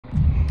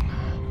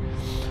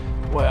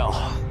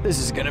Well, this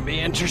is gonna be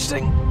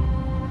interesting.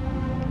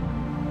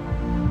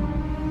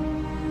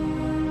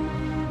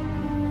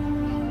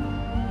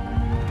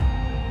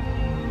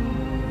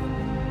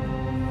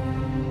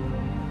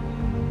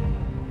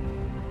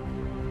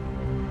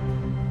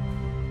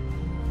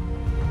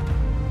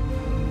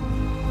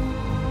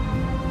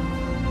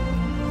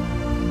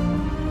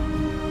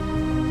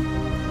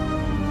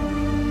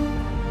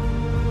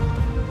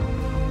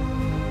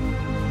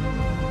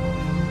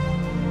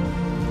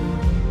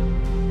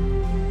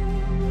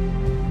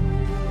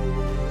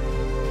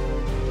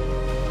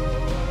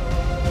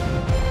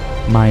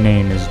 My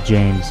name is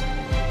James,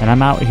 and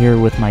I'm out here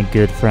with my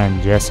good friend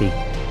Jesse,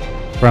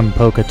 from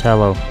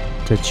Pocatello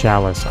to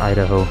Chalice,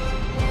 Idaho.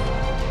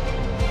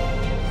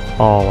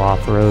 All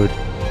off-road,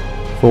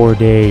 4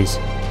 days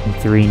and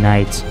 3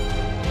 nights.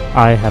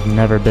 I have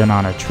never been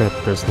on a trip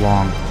this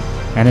long,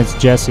 and it's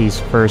Jesse's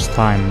first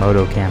time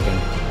moto camping.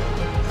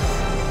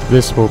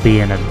 This will be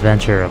an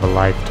adventure of a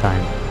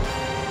lifetime.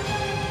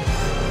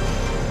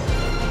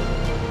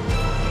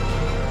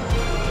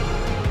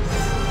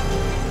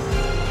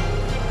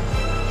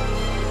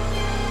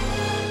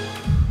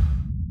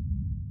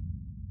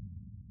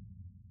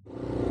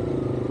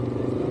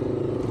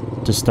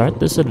 To start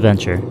this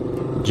adventure,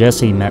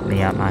 Jesse met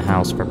me at my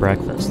house for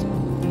breakfast.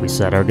 We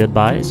said our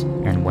goodbyes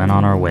and went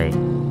on our way.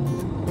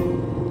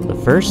 The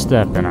first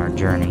step in our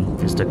journey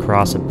is to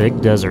cross a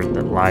big desert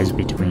that lies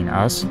between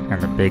us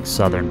and the big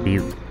Southern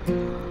Butte.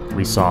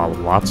 We saw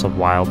lots of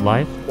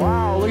wildlife.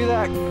 Wow, look at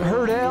that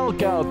herd of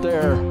elk out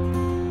there.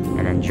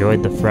 And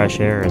enjoyed the fresh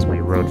air as we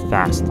rode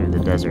fast through the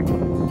desert.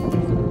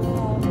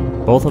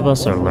 Both of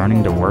us are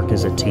learning to work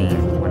as a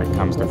team when it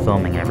comes to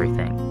filming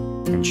everything,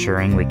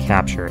 ensuring we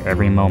capture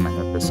every moment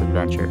of this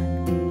adventure.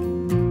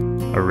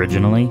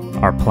 Originally,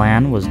 our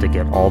plan was to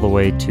get all the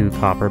way to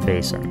Copper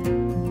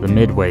Basin, the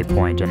midway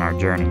point in our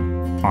journey,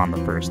 on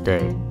the first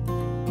day.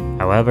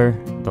 However,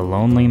 the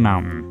Lonely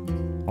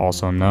Mountain,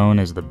 also known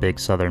as the Big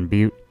Southern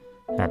Butte,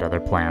 had other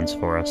plans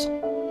for us.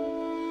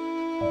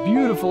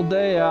 Beautiful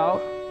day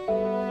out.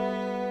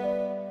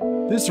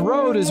 This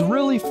road is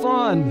really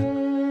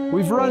fun.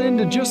 We've run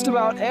into just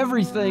about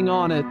everything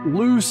on it.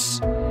 Loose,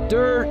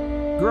 dirt,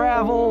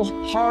 gravel,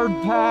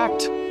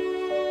 hard-packed,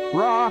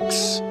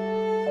 rocks,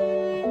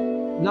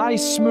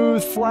 nice,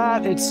 smooth,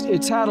 flat.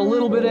 It's had a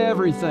little bit of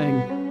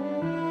everything.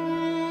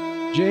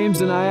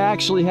 James and I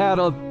actually had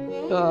a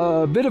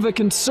bit of a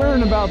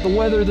concern about the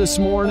weather this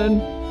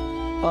morning.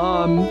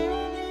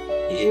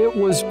 It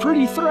was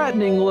pretty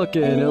threatening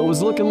looking. It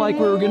was looking like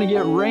we were gonna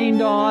get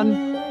rained on,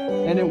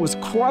 and it was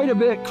quite a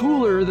bit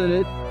cooler than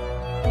it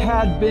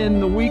had been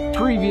the week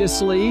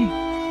previously,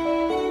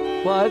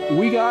 but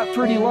we got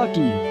pretty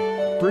lucky.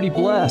 Pretty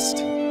blessed.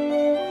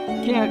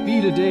 Can't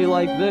beat a day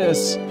like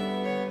this.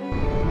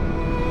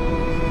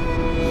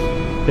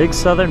 Big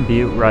Southern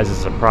Butte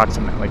rises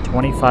approximately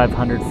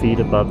 2,500 feet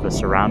above the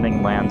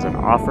surrounding lands and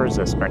offers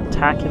a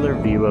spectacular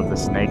view of the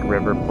Snake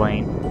River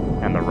Plain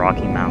and the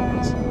Rocky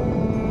Mountains.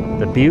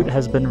 The Butte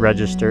has been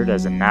registered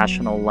as a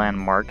national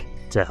landmark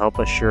to help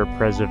assure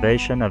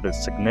preservation of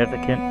its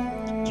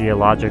significant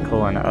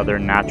geological and other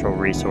natural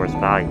resource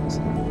values.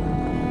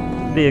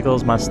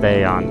 Vehicles must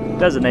stay on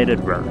designated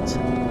roads.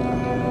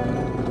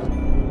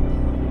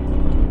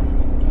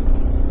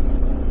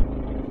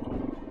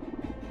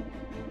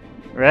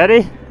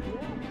 Ready?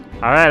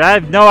 Alright, I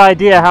have no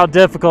idea how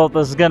difficult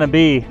this is gonna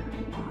be.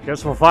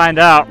 Guess we'll find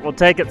out. We'll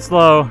take it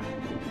slow.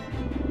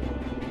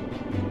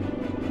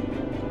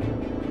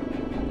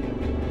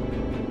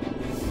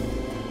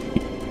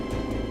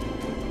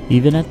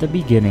 Even at the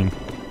beginning,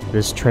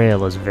 this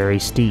trail is very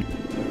steep.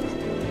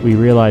 We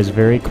realize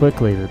very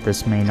quickly that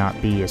this may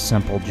not be a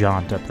simple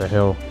jaunt up the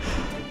hill.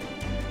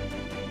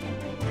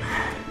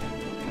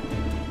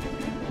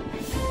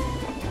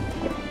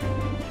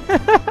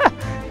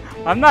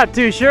 I'm not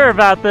too sure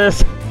about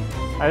this.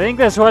 I think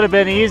this would have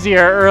been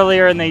easier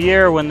earlier in the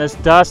year when this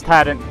dust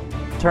hadn't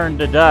turned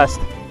to dust.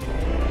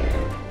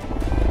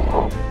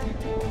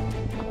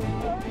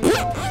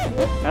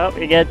 Oh,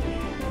 you're good.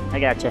 I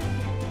gotcha.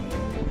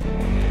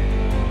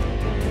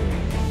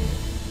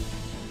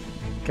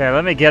 Okay,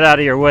 let me get out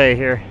of your way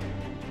here.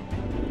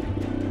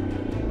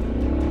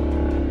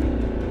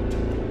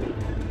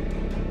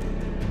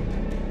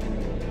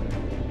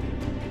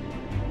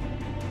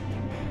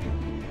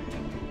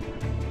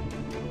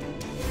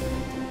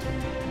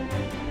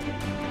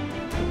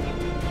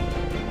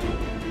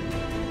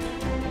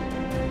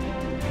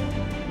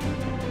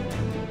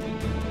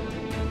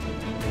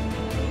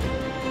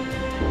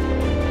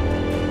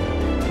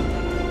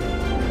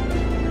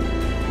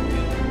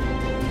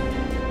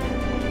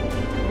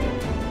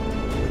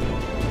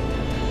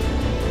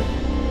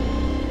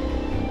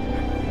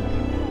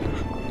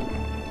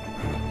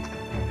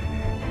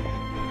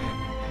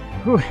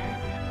 Whew,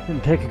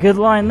 didn't pick a good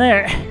line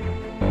there.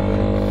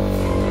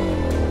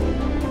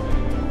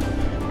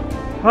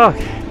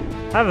 Okay,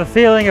 I have a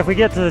feeling if we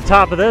get to the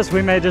top of this,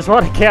 we may just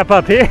want to camp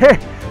up here.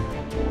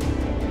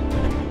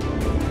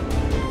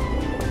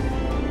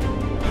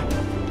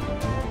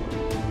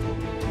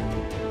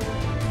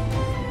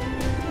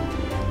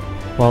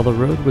 While the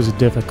road was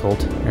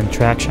difficult and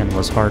traction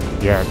was hard to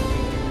get,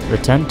 the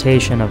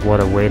temptation of what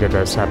awaited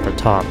us at the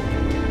top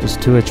was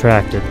too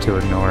attractive to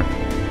ignore.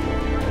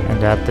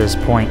 And at this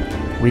point,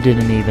 we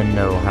didn't even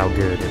know how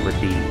good it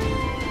would be.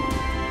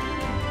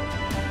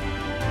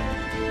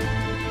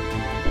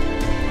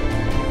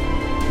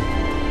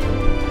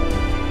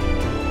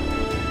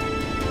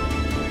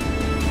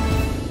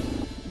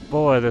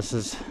 Boy, this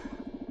is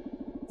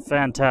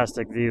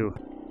fantastic view.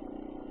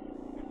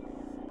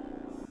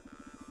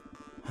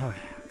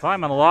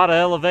 Climbing a lot of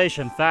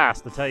elevation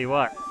fast, I'll tell you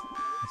what.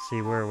 Let's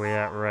see where we're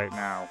at right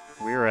now.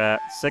 We're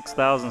at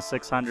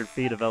 6,600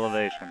 feet of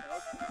elevation.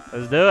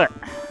 Let's do it.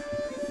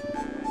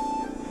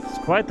 It's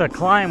quite the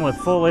climb with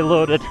fully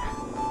loaded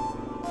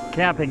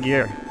camping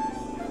gear.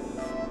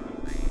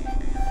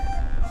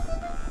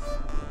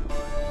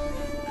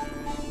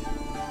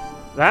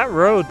 That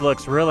road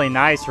looks really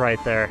nice right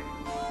there.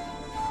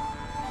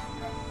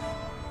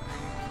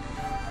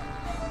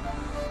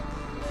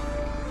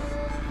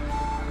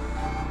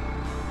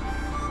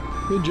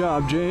 Good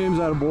job, James.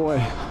 Attaboy.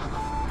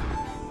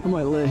 I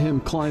might let him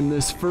climb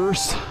this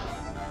first.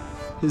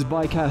 His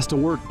bike has to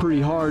work pretty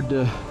hard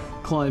to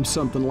climb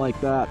something like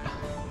that.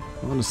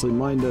 Honestly,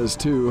 mine does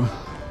too.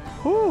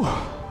 Whew.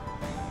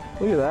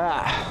 Look at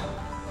that.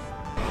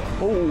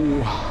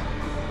 Oh.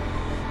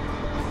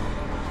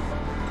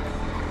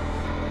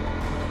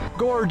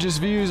 Gorgeous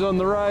views on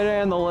the right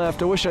and the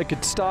left. I wish I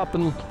could stop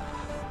and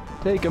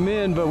take them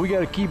in, but we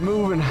gotta keep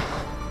moving.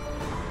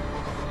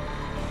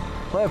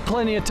 We'll have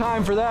plenty of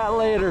time for that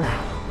later.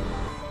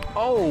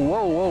 Oh,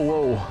 whoa, whoa,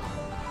 whoa.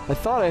 I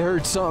thought I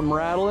heard something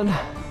rattling.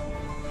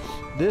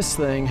 This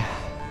thing,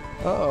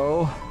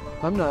 uh-oh.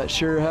 I'm not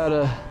sure how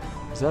to,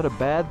 is that a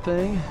bad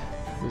thing?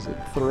 Is it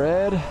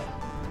thread?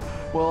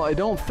 Well, I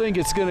don't think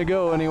it's gonna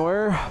go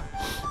anywhere.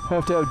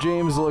 Have to have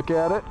James look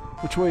at it.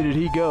 Which way did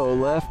he go?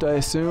 Left, I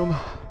assume.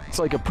 It's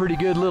like a pretty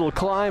good little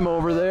climb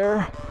over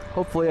there.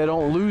 Hopefully I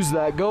don't lose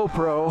that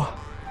GoPro.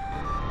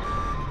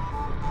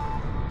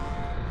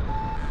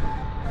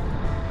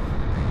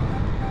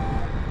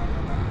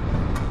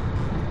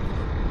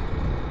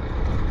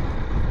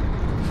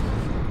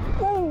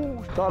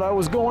 Thought I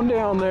was going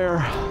down there.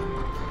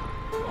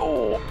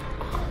 Oh.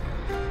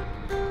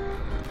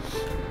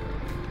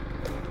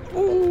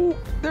 Oh,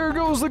 there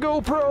goes the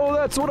GoPro.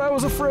 That's what I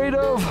was afraid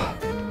of.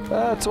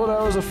 That's what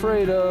I was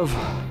afraid of.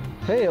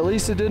 Hey, at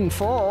least it didn't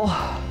fall.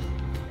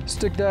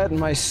 Stick that in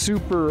my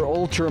super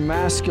ultra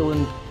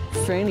masculine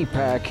fanny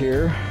pack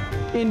here.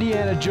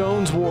 Indiana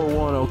Jones wore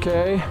one,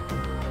 okay?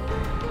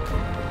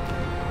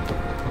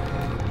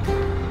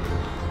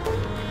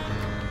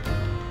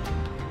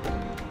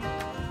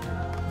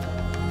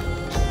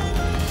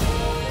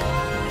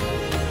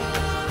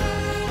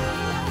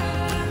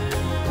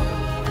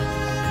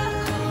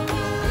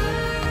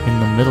 In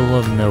the middle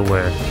of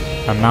nowhere,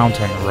 a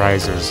mountain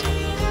rises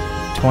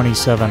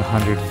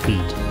 2,700 feet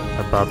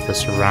above the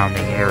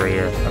surrounding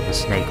area of the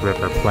Snake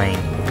River Plain.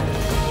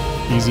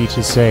 Easy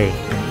to say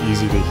and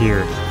easy to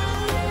hear,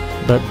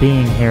 but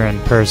being here in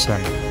person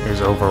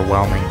is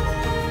overwhelming.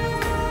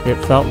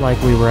 It felt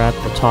like we were at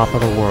the top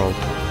of the world,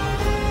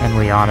 and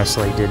we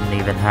honestly didn't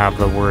even have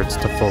the words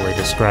to fully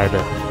describe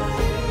it.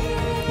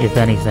 If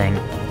anything,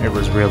 it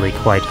was really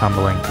quite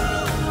humbling.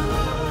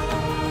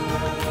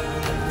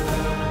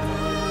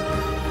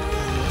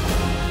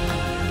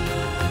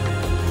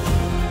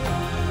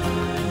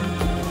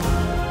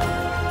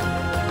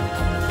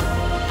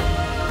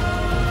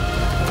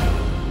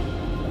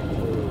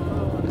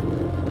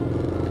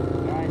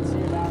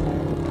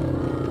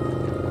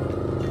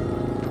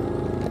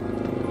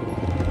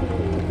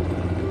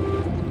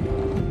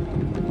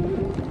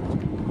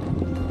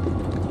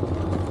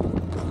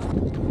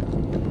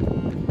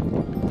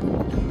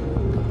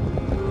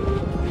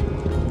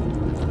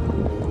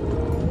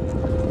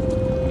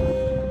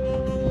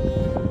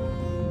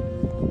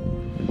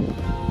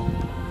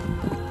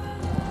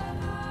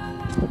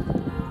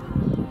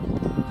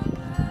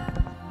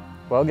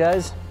 Well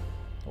guys,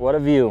 what a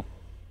view.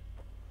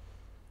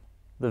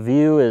 The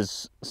view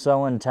is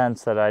so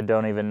intense that I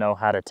don't even know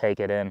how to take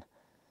it in.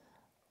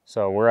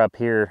 So we're up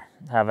here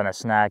having a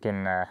snack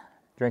and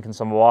drinking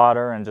some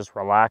water and just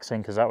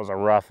relaxing because that was a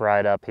rough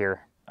ride up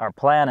here. Our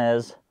plan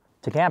is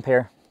to camp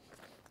here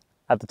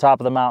at the top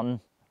of the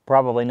mountain.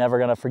 Probably never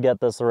gonna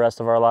forget this the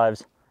rest of our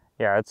lives.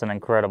 Yeah, it's an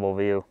incredible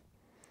view.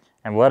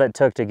 And what it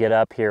took to get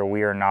up here,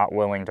 we are not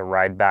willing to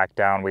ride back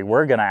down. We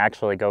were gonna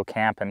actually go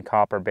camp in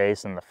Copper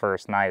Basin the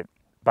first night.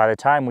 By the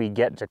time we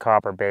get to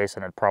Copper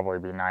Basin, it'd probably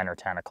be 9 or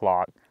 10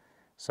 o'clock.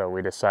 So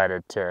we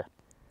decided to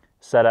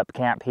set up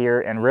camp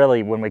here. And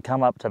really, when we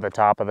come up to the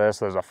top of this,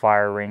 there's a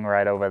fire ring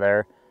right over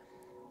there.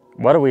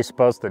 What are we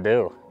supposed to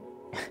do?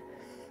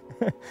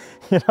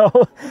 You know?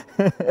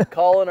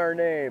 Calling our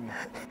name.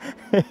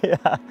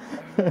 Yeah.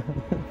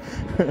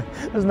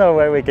 There's no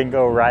way we can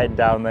go ride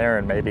down there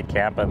and maybe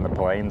camp in the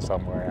plain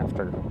somewhere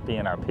after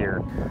being up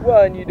here.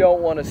 Well, and you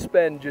don't want to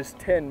spend just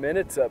 10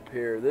 minutes up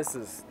here. This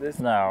is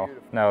no,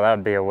 that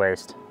would be a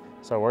waste.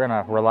 So we're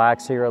gonna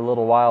relax here a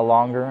little while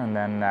longer, and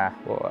then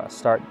we'll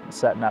start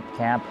setting up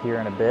camp here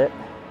in a bit.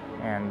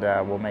 and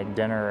we'll make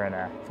dinner in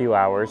a few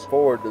hours.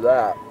 Forward to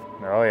that.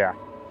 Oh yeah,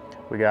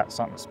 we got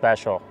something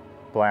special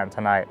planned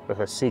tonight with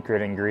a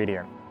secret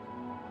ingredient.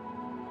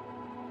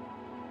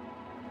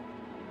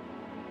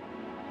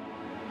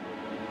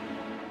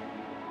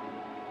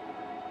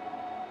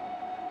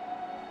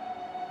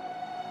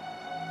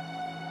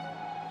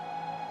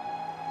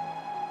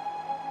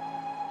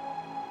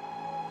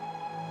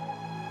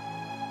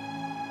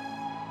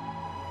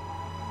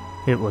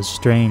 It was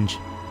strange,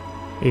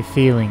 a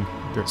feeling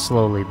that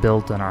slowly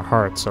built in our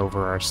hearts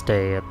over our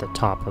stay at the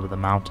top of the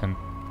mountain.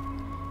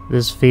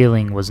 This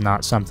feeling was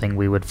not something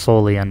we would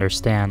fully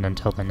understand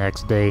until the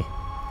next day.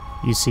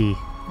 You see,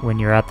 when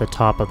you're at the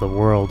top of the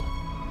world,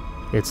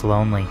 it's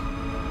lonely,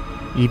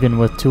 even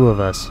with two of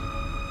us.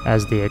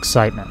 As the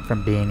excitement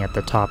from being at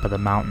the top of the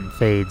mountain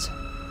fades,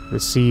 the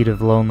seed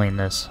of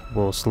loneliness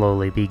will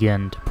slowly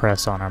begin to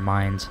press on our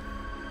minds.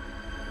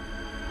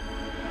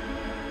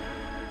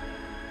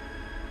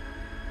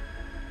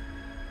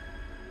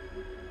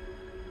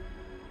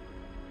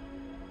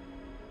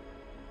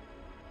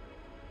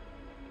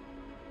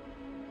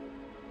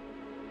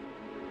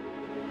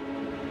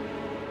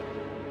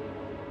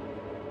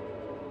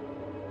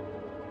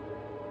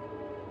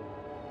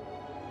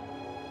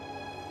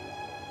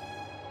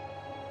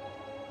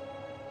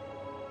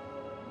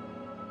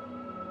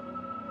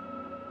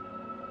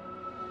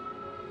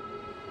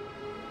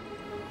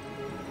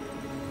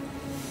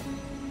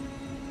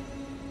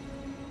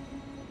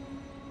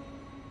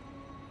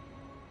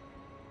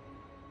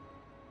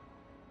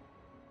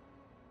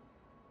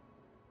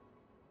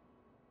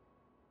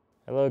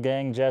 Hello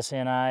gang, Jesse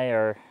and I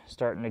are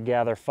starting to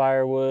gather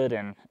firewood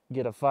and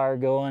get a fire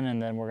going,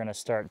 and then we're gonna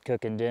start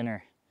cooking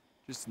dinner.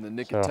 Just in the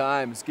nick of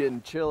time, it's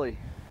getting chilly.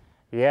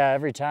 Yeah,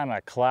 every time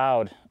a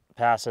cloud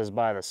passes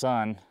by the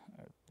sun,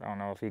 I don't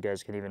know if you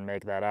guys can even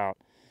make that out,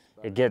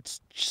 it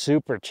gets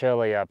super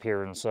chilly up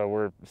here, and so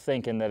we're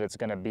thinking that it's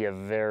gonna be a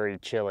very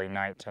chilly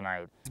night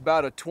tonight. It's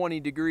about a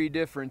 20-degree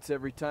difference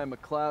every time a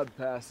cloud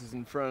passes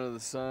in front of the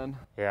sun.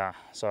 Yeah,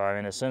 so I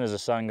mean, as soon as the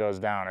sun goes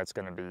down, it's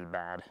gonna be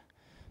bad.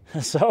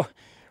 So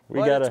we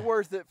But it's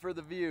worth it for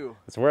the view.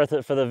 It's worth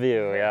it for the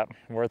view, yeah.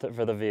 Worth it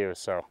for the view,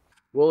 so.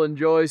 We'll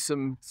enjoy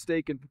some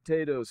steak and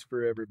potatoes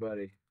for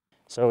everybody.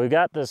 So we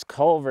got this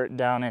culvert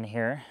down in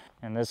here,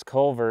 and this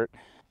culvert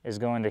is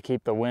going to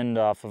keep the wind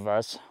off of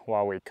us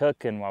while we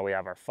cook and while we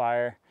have our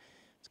fire.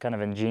 It's kind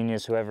of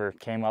ingenious, whoever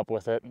came up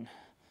with it.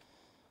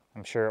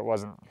 I'm sure it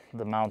wasn't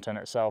the mountain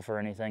itself or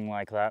anything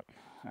like that.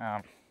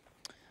 Yeah,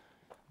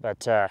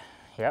 that's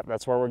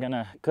where we're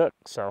gonna cook,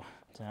 so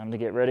time to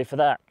get ready for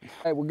that. All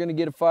right, we're gonna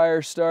get a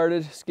fire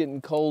started. It's getting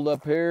cold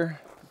up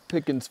here.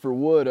 Pickings for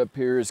wood up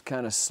here is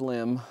kind of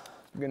slim.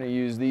 We're gonna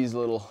use these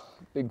little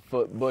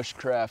Bigfoot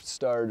bushcraft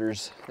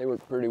starters. They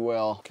work pretty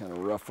well. Kind of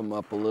rough them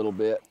up a little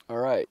bit. All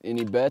right,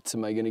 any bets?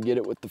 Am I gonna get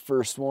it with the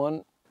first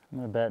one? I'm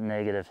gonna bet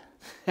negative.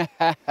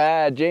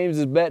 James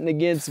is betting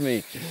against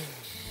me.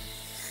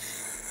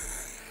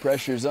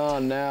 Pressure's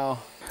on now.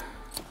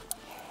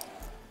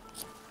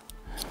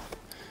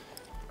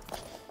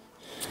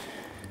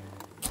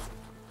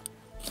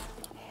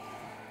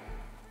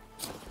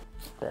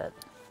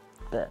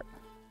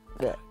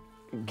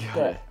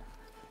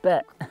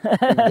 Bet.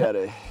 You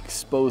gotta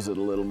expose it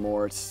a little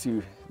more. It's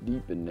too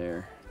deep in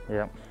there.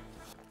 Yep.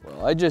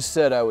 Well, I just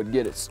said I would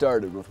get it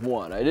started with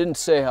one. I didn't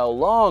say how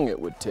long it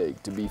would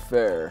take, to be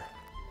fair.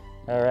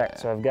 All right,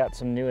 so I've got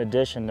some new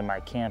addition to my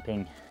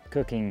camping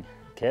cooking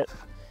kit.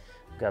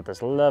 I've got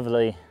this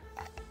lovely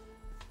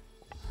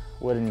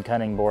wooden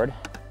cutting board,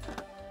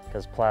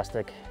 because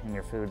plastic in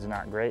your food's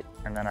not great.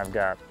 And then I've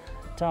got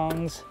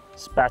tongs,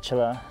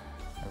 spatula,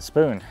 and a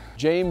spoon.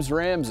 James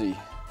Ramsey.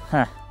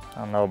 Huh, I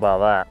don't know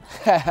about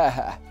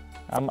that.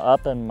 I'm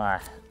upping my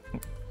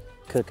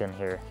cooking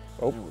here.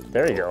 Oh,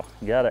 there you go,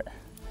 you got it.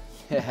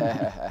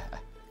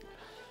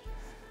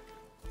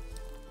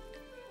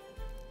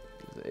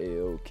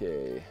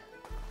 A-okay.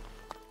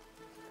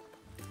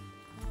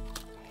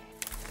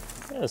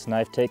 Yeah, this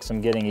knife takes some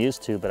getting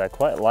used to, but I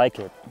quite like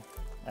it,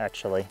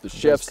 actually. The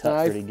chef's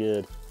knife? Pretty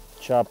good.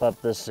 Chop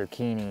up this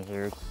zucchini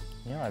here.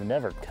 You know, I've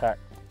never cut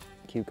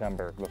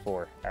cucumber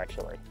before,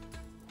 actually.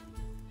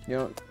 You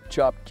don't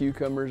chop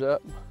cucumbers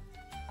up?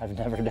 I've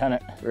never done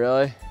it.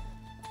 Really?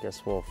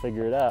 Guess we'll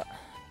figure it out.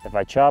 If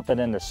I chop it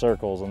into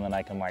circles, and then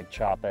I can like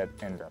chop it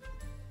into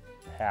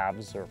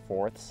halves or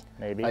fourths,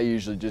 maybe. I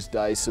usually just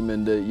dice them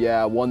into,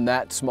 yeah, one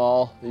that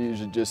small. I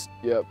usually just,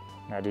 yep.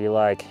 Now, do you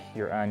like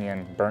your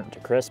onion burnt to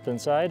crisp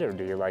inside, or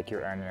do you like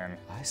your onion?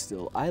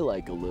 I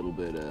like a little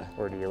bit of.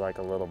 Or do you like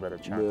a little bit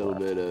of chunk A little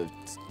left? bit of,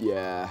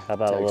 yeah. How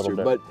about texture, a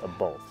little bit of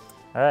both?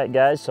 All right,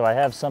 guys, so I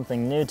have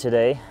something new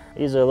today.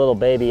 These are little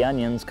baby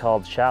onions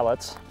called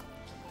shallots,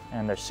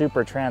 and they're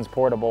super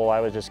transportable. I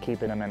was just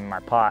keeping them in my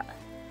pot.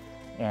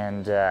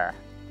 And the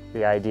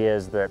idea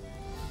is that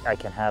I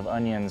can have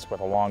onions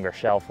with a longer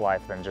shelf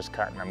life than just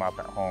cutting them up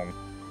at home.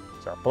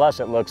 So, plus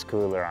it looks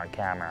cooler on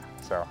camera.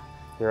 So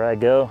here I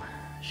go,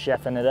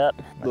 chefing it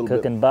up, my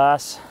cooking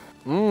boss.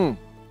 I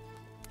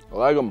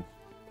like them.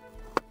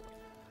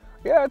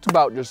 Yeah, it's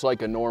about just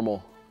like a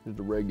normal Just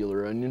a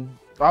regular onion.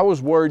 I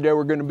was worried they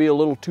were gonna be a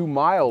little too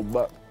mild,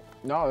 but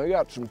no, they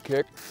got some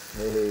kick.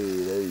 Hey,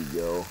 there you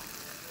go.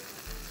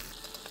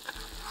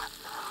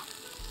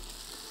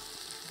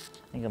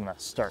 I think I'm gonna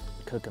start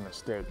cooking the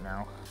steak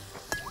now.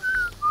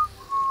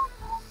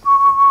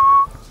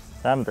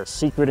 Time for the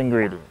secret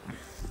ingredient.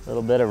 A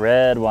little bit of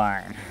red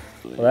wine.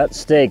 Well, that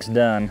steak's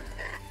done.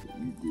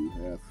 You do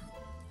half.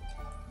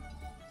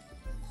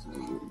 So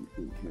what you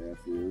think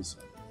half is?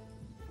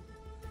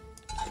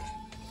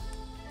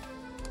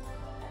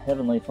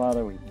 Heavenly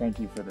Father, we thank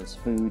you for this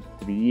food,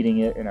 to be eating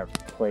it in a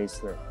place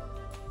that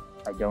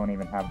I don't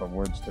even have the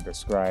words to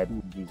describe.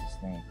 In Jesus'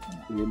 name.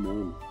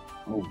 Amen.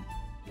 Oh,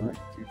 right.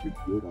 You did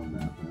good on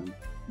that, man.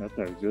 That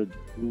was good.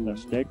 That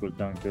steak was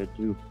done good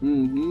too.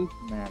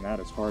 Mm-hmm. Man, that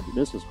is hard.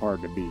 This is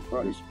hard to beat.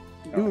 Right.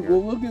 Dude,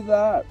 well look at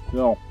that.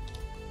 No.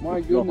 My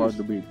It's so goodness.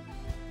 hard to beat.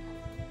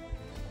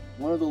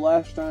 When was the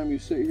last time you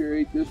sit here,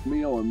 ate this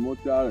meal, and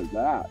looked out at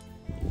that?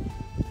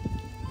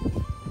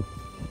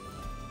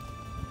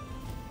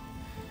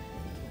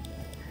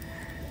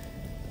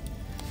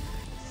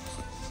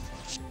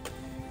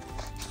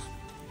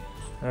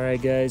 All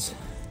right, guys.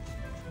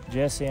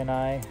 Jesse and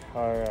I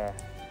are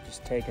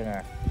just taking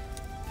a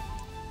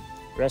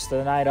rest of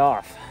the night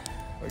off.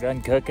 We're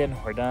done cooking.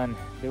 We're done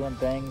doing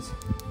things.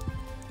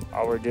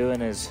 All we're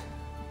doing is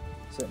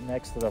sitting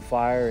next to the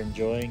fire,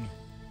 enjoying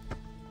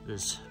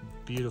this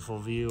beautiful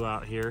view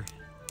out here,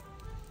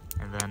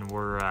 and then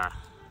we're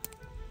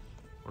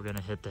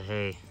gonna hit the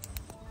hay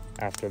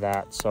after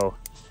that. So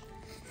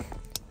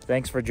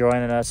thanks for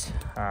joining us.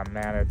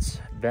 Man, it's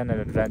been an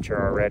adventure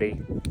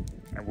already,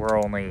 and we're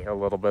only a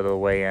little bit of the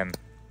way in.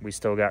 We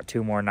still got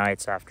 2 more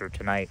nights after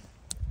tonight.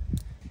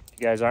 If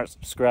you guys aren't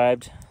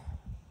subscribed,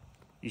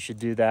 you should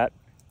do that.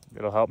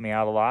 It'll help me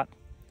out a lot.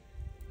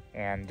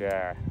 And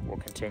we'll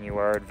continue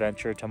our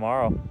adventure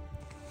tomorrow.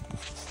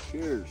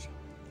 Cheers.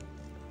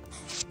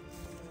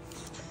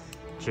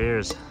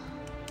 Cheers.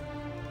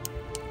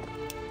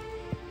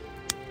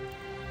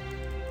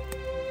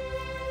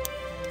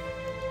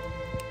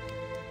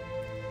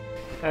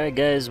 Alright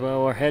guys,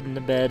 well, we're heading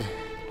to bed.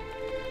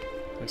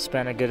 We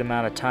spent a good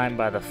amount of time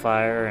by the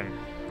fire, and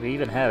we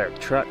even had a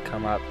truck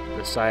come up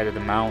the side of the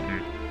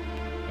mountain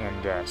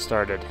and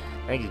started.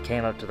 I think he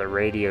came up to the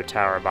radio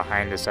tower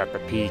behind us at the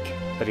peak,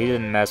 but he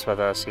didn't mess with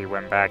us. He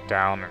went back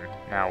down, and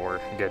now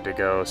we're good to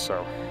go.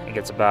 So I think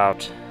it's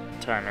about,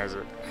 what time is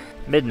it?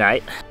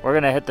 Midnight. We're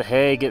gonna hit the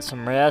hay, get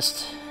some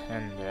rest,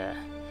 and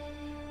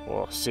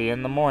we'll see you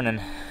in the morning.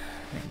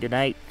 Good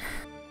night.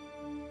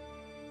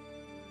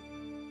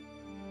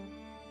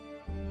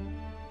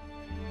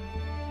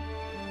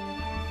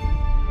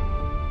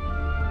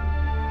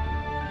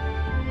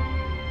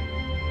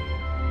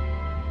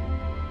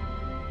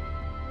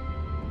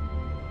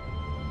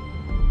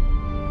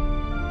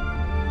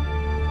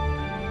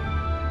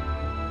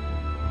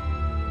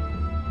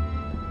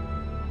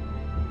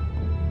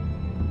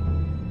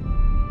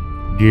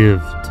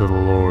 Give to the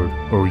Lord,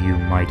 O you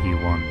mighty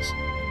ones.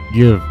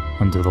 Give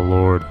unto the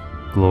Lord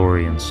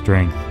glory and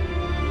strength.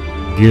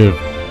 Give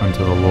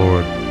unto the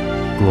Lord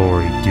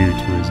glory due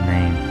to his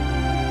name.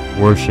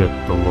 Worship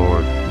the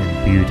Lord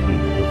in beauty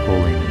of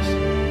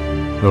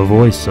holiness. The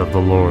voice of the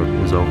Lord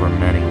is over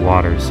many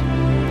waters.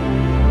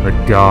 The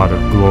God of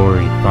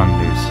glory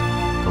thunders.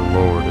 The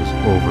Lord is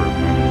over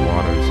many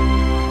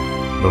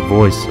waters. The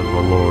voice of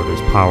the Lord is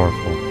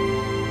powerful.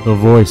 The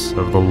voice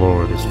of the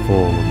Lord is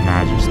full of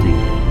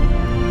majesty.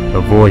 The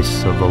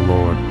voice of the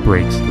Lord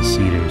breaks the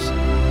cedars.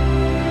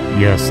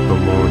 Yes, the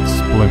Lord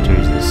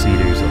splinters the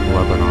cedars of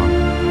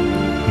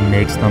Lebanon. He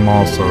makes them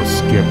also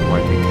skip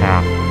like a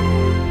calf.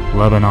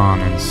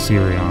 Lebanon and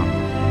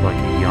Syrian like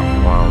a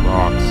young wild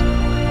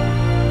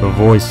ox. The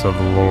voice of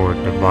the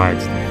Lord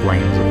divides the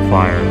flames of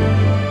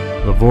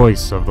fire. The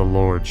voice of the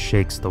Lord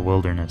shakes the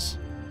wilderness.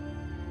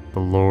 The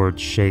Lord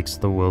shakes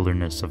the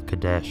wilderness of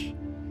Kadesh.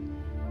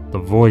 The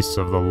voice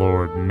of the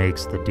Lord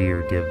makes the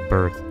deer give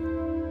birth,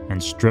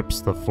 and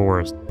strips the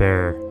forest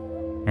bare,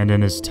 and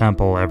in his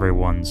temple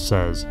everyone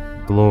says,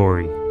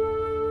 Glory.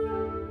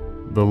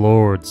 The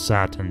Lord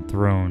sat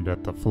enthroned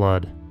at the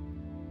flood,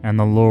 and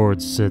the Lord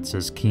sits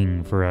as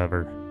king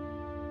forever.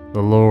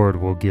 The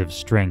Lord will give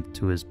strength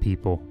to his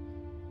people.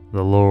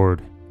 The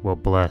Lord will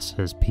bless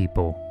his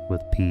people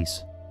with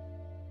peace.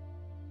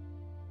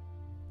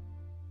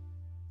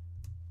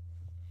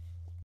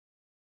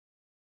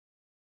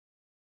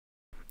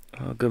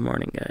 Well, good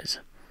morning, guys.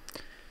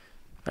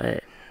 I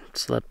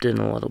slept in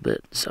a little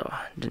bit, so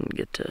I didn't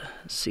get to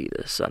see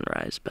the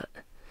sunrise, but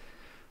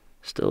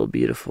still a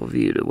beautiful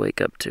view to wake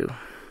up to.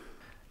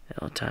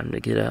 Time to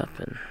get up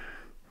and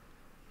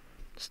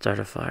start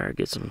a fire,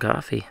 get some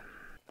coffee.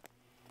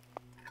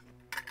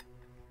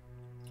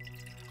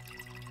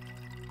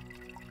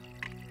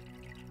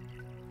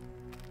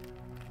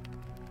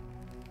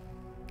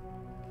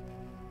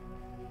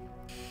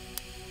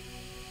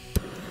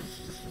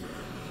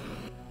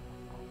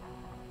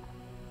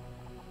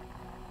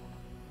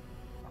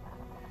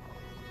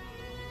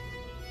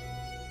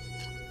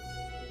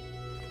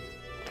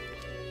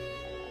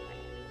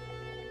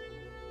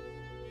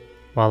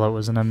 While it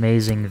was an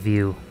amazing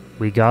view,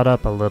 we got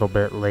up a little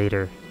bit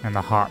later and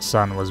the hot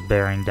sun was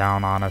bearing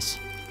down on us.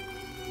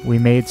 We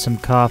made some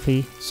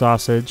coffee,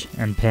 sausage,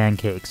 and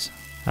pancakes.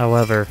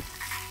 However,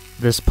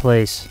 this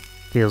place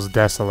feels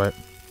desolate,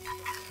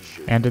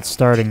 and it's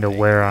starting to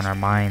wear on our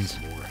minds.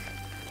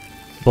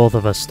 Both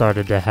of us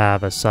started to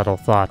have a subtle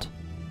thought.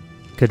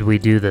 Could we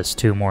do this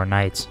 2 more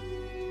nights?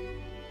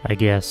 I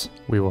guess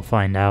we will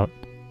find out.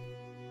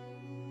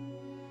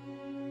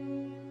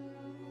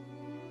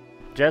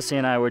 Jesse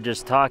and I were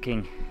just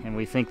talking, and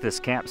we think this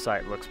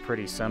campsite looks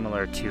pretty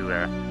similar to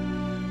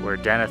where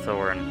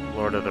Denethor in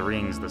Lord of the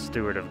Rings, the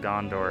Steward of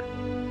Gondor,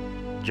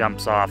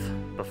 jumps off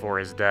before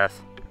his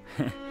death.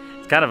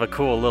 It's kind of a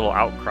cool little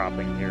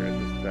outcropping here.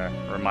 It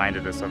just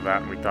reminded us of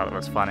that, and we thought it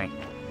was funny.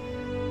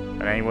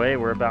 But anyway,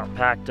 we're about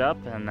packed up,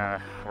 and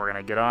we're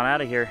gonna get on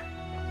out of here.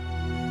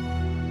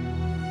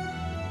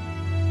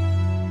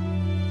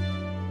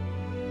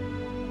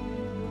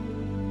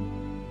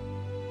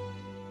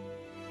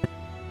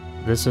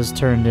 This has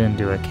turned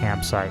into a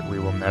campsite we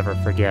will never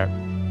forget.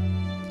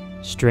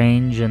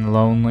 Strange and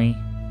lonely,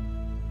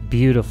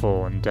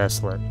 beautiful and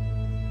desolate.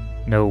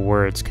 No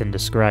words can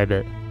describe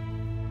it,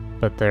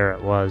 but there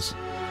it was.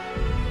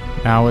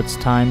 Now it's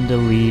time to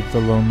leave the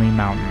lonely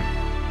mountain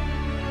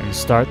and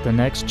start the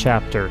next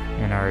chapter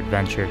in our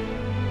adventure.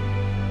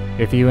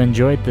 If you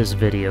enjoyed this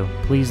video,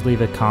 please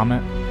leave a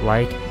comment,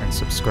 like, and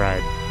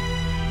subscribe.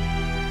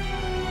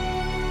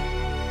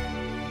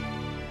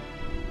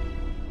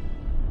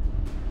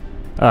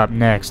 Up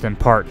next in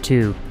part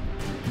 2,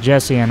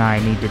 Jesse and I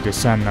need to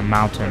descend the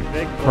mountain,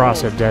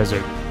 cross a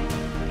desert,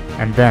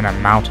 and then a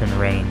mountain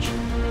range.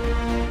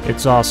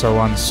 It's also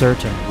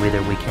uncertain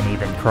whether we can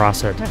even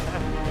cross it.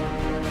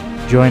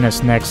 Join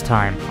us next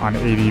time on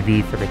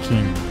ADV for the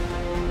King.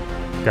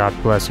 God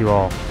bless you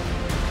all.